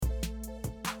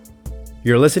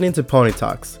You're listening to Pony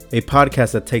Talks, a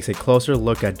podcast that takes a closer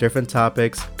look at different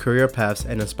topics, career paths,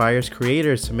 and inspires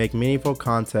creators to make meaningful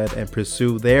content and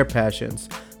pursue their passions.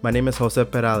 My name is Jose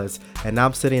Perales, and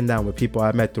I'm sitting down with people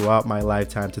I've met throughout my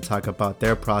lifetime to talk about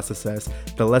their processes,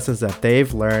 the lessons that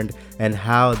they've learned, and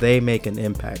how they make an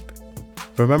impact.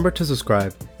 Remember to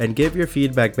subscribe and give your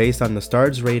feedback based on the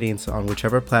stars ratings on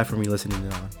whichever platform you're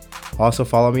listening on. Also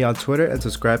follow me on Twitter and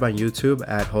subscribe on YouTube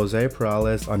at Jose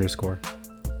Perales _.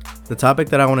 The topic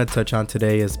that I want to touch on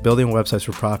today is building websites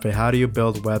for profit. How do you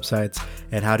build websites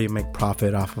and how do you make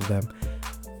profit off of them?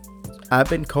 I've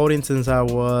been coding since I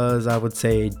was, I would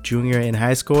say, junior in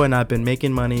high school, and I've been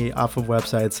making money off of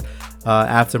websites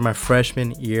after my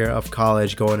freshman year of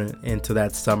college, going into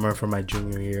that summer for my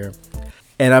junior year.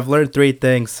 And I've learned three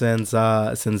things since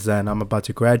then. I'm about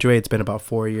to graduate. It's been about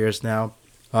 4 years now.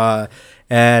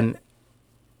 And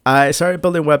I started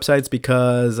building websites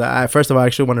because I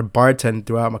actually wanted to bartend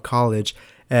throughout my college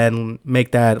and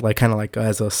make that kind of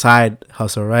as a side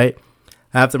hustle, right?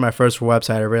 After my first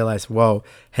website, I realized, whoa,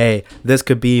 hey, this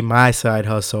could be my side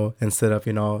hustle instead of,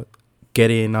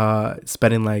 spending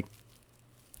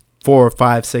 4 or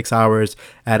 5, 6 hours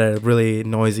at a really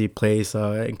noisy place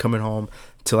and coming home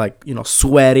to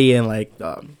sweaty and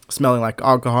smelling like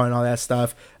alcohol and all that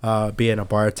stuff, being a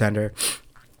bartender.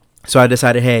 So I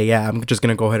decided, hey, yeah, I'm just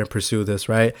going to go ahead and pursue this,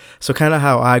 right? So kind of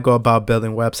how I go about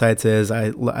building websites is I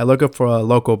look up for a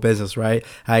local business, right?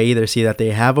 I either see that they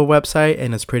have a website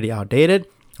and it's pretty outdated,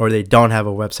 or they don't have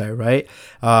a website, right?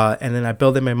 And then I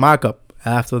build them a mock-up.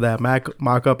 After that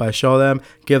mock-up, I show them,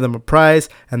 give them a price,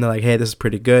 and they're like, hey, this is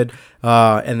pretty good.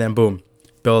 And then boom,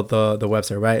 build the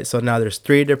website, right? So now there's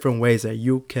 3 different ways that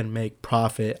you can make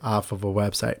profit off of a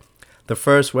website. The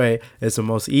first way is the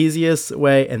most easiest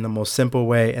way and the most simple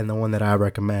way, and the one that I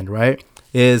recommend, right?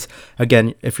 Is,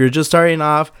 again, if you're just starting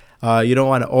off, you don't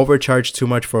want to overcharge too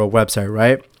much for a website,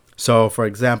 right? So, for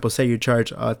example, say you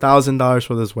charge $1,000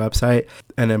 for this website,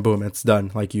 and then boom, it's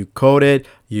done. You code it,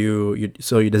 you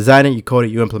design it, you code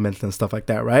it, you implement it, and stuff like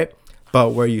that, right?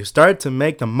 But where you start to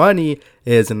make the money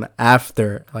is in the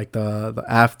after,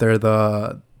 after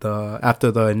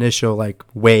the initial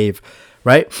wave,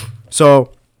 right?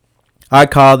 So I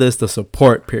call this the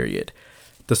support period.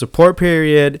 The support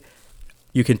period,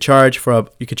 you can charge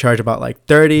about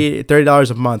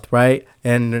 $30 a month, right?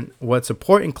 And what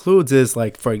support includes is,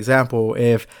 for example,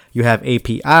 if you have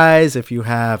APIs, if you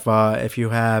have forms, if you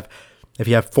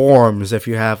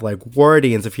have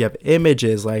wordings, if you have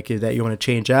images that you want to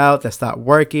change out that's not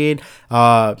working,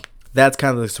 that's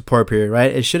kind of the support period,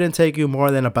 right? It shouldn't take you more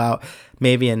than about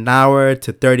maybe an hour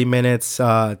to 30 minutes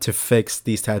to fix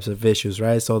these types of issues,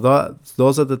 right? So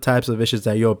those are the types of issues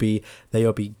that you'll be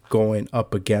going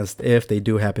up against if they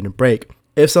do happen to break.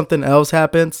 If something else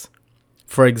happens,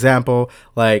 for example,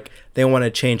 they want to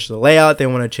change the layout, they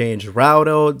want to change the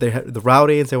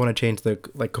routings, they want to change the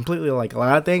completely a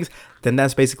lot of things, then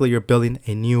that's basically you're building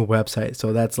a new website.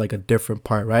 So that's a different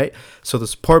part, right? So the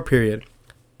support period,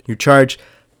 you charge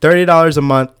 $30 a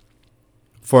month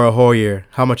for a whole year.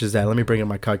 How much is that? Let me bring in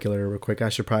my calculator real quick. I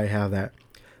should probably have that.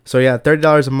 So yeah,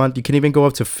 $30 a month. You can even go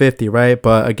up to $50, right?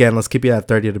 But again, let's keep it at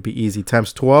 30 to be easy.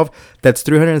 Times 12, that's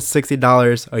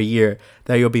 $360 a year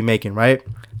that you'll be making, right?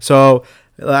 So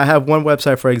I have one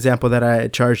website, for example, that I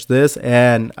charged this,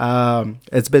 and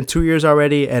it's been 2 years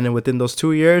already. And within those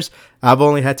 2 years, I've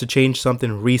only had to change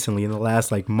something recently in the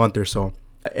last month or so.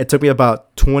 It took me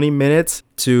about 20 minutes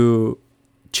to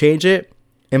change it,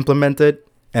 implement it,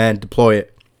 and deploy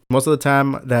it. Most of the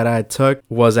time that I took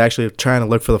was actually trying to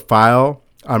look for the file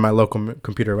on my local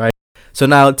computer, right? So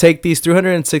now take these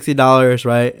 $360,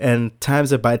 right, and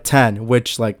times it by 10,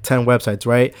 which 10 websites,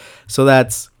 right? So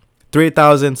that's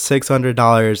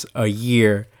 $3,600 a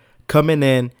year coming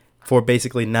in for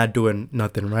basically not doing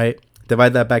nothing, right?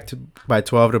 Divide that by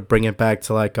 12 to bring it back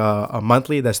to a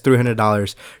monthly. That's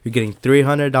 $300. You're getting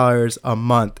 $300 a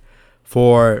month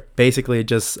for basically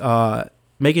just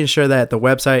making sure that the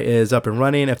website is up and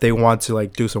running. If they want to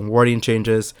do some wording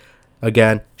changes,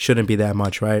 again, shouldn't be that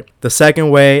much, right? The second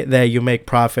way that you make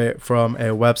profit from a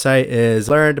website is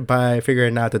learned by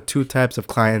figuring out the 2 types of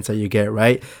clients that you get,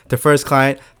 right? The first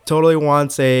client totally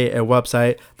wants a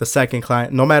website. The second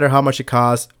client, no matter how much it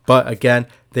costs, but again,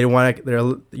 you want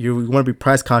to be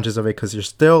price conscious of it because you're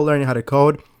still learning how to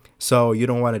code, so you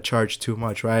don't want to charge too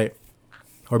much, right?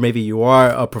 Or maybe you are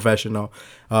a professional,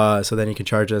 so then you can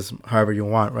charge us however you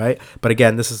want, right? But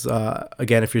again, this is,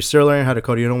 if you're still learning how to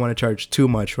code, you don't want to charge too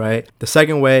much, right? The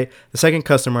second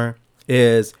customer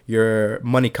is your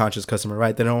money conscious customer,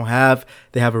 right? They have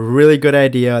a really good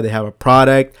idea, they have a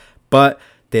product, but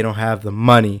they don't have the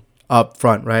money up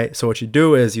front, right? So what you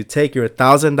do is you take your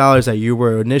 $1,000 that you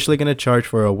were initially going to charge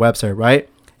for a website, right?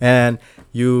 And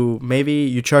you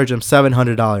charge them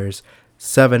 $700,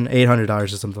 $800 or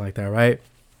something like that, right?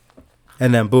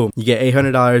 And then boom, you get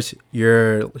 $800.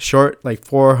 You're short like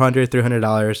 $400,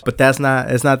 $300, but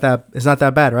it's not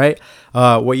that bad, right?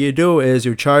 What you do is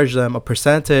you charge them a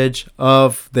percentage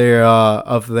of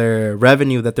their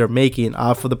revenue that they're making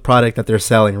off of the product that they're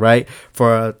selling, right?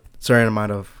 For a certain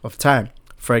amount of time.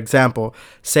 For example,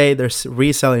 say they're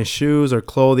reselling shoes or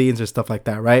clothing or stuff like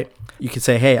that, right? You can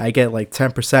say, hey, I get like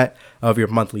 10% of your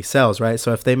monthly sales, right?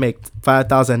 So if they make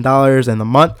 $5,000 in the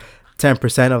month,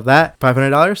 10% of that,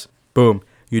 $500, boom,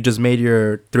 you just made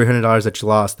your $300 that you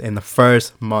lost in the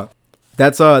first month.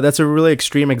 That's a really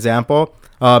extreme example.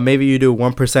 Maybe you do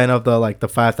 1% of the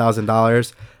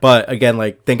 $5,000, but again,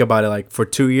 like think about it, like for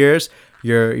 2 years,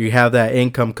 you have that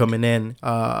income coming in.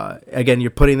 Again,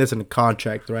 you're putting this in a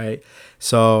contract, right?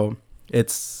 So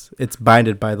it's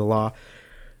binded by the law.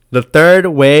 The third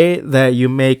way that you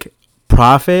make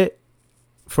profit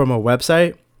from a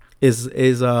website is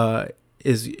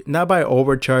not by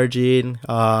overcharging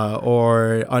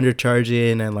or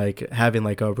undercharging and like having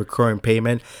like a recurring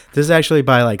payment. This is actually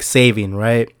by like saving,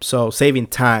 right? So saving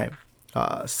time,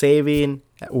 saving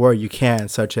where you can,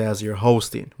 such as your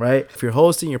hosting, right? If you're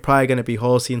hosting, you're probably going to be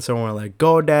hosting somewhere like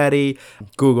GoDaddy,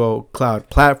 Google Cloud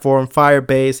Platform,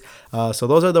 Firebase. So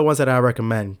those are the ones that I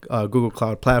recommend. Google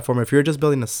Cloud Platform. If you're just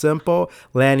building a simple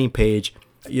landing page,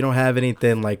 you don't have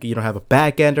anything like, you don't have a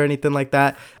back end or anything like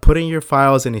that, putting your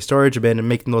files in a storage bin and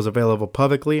making those available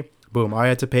publicly, boom, all you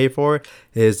have to pay for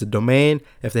is the domain.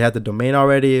 If they have the domain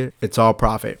already, it's all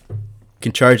profit. You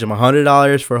can charge them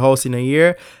 $100 for hosting a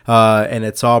year, and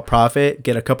it's all profit.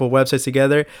 Get a couple websites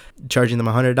together, charging them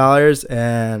 $100,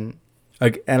 and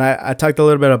I talked a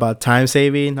little bit about time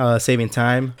saving,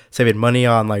 saving money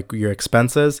on like your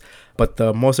expenses. But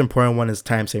the most important one is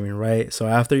time saving, right? So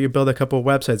after you build a couple of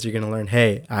websites, you're going to learn,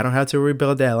 hey, I don't have to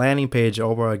rebuild that landing page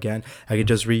over again. I can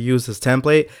just reuse this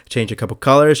template, change a couple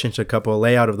colors, change a couple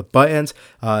layout of the buttons,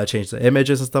 change the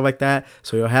images and stuff like that.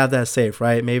 So you'll have that safe,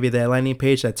 right? Maybe that landing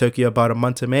page that took you about a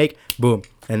month to make, boom,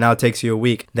 and now it takes you a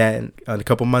week. Then a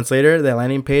couple months later, that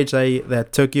landing page that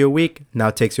took you a week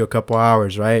now takes you a couple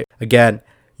hours, right? Again,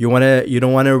 you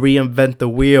don't want to reinvent the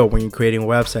wheel when you're creating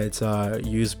websites.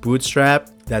 Use Bootstrap.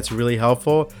 That's really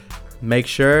helpful. Make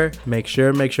sure you're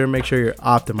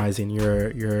optimizing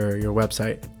your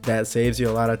website. That saves you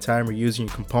a lot of time reusing your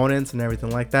components and everything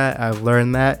like that. I've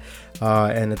learned that,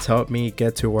 and it's helped me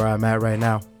get to where I'm at right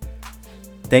now.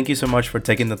 Thank you so much for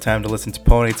taking the time to listen to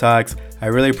Pony Talks. I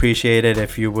really appreciate it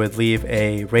if you would leave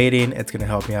a rating. It's going to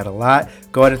help me out a lot.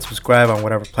 Go ahead and subscribe on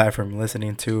whatever platform you're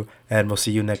listening to, and we'll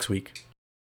see you next week.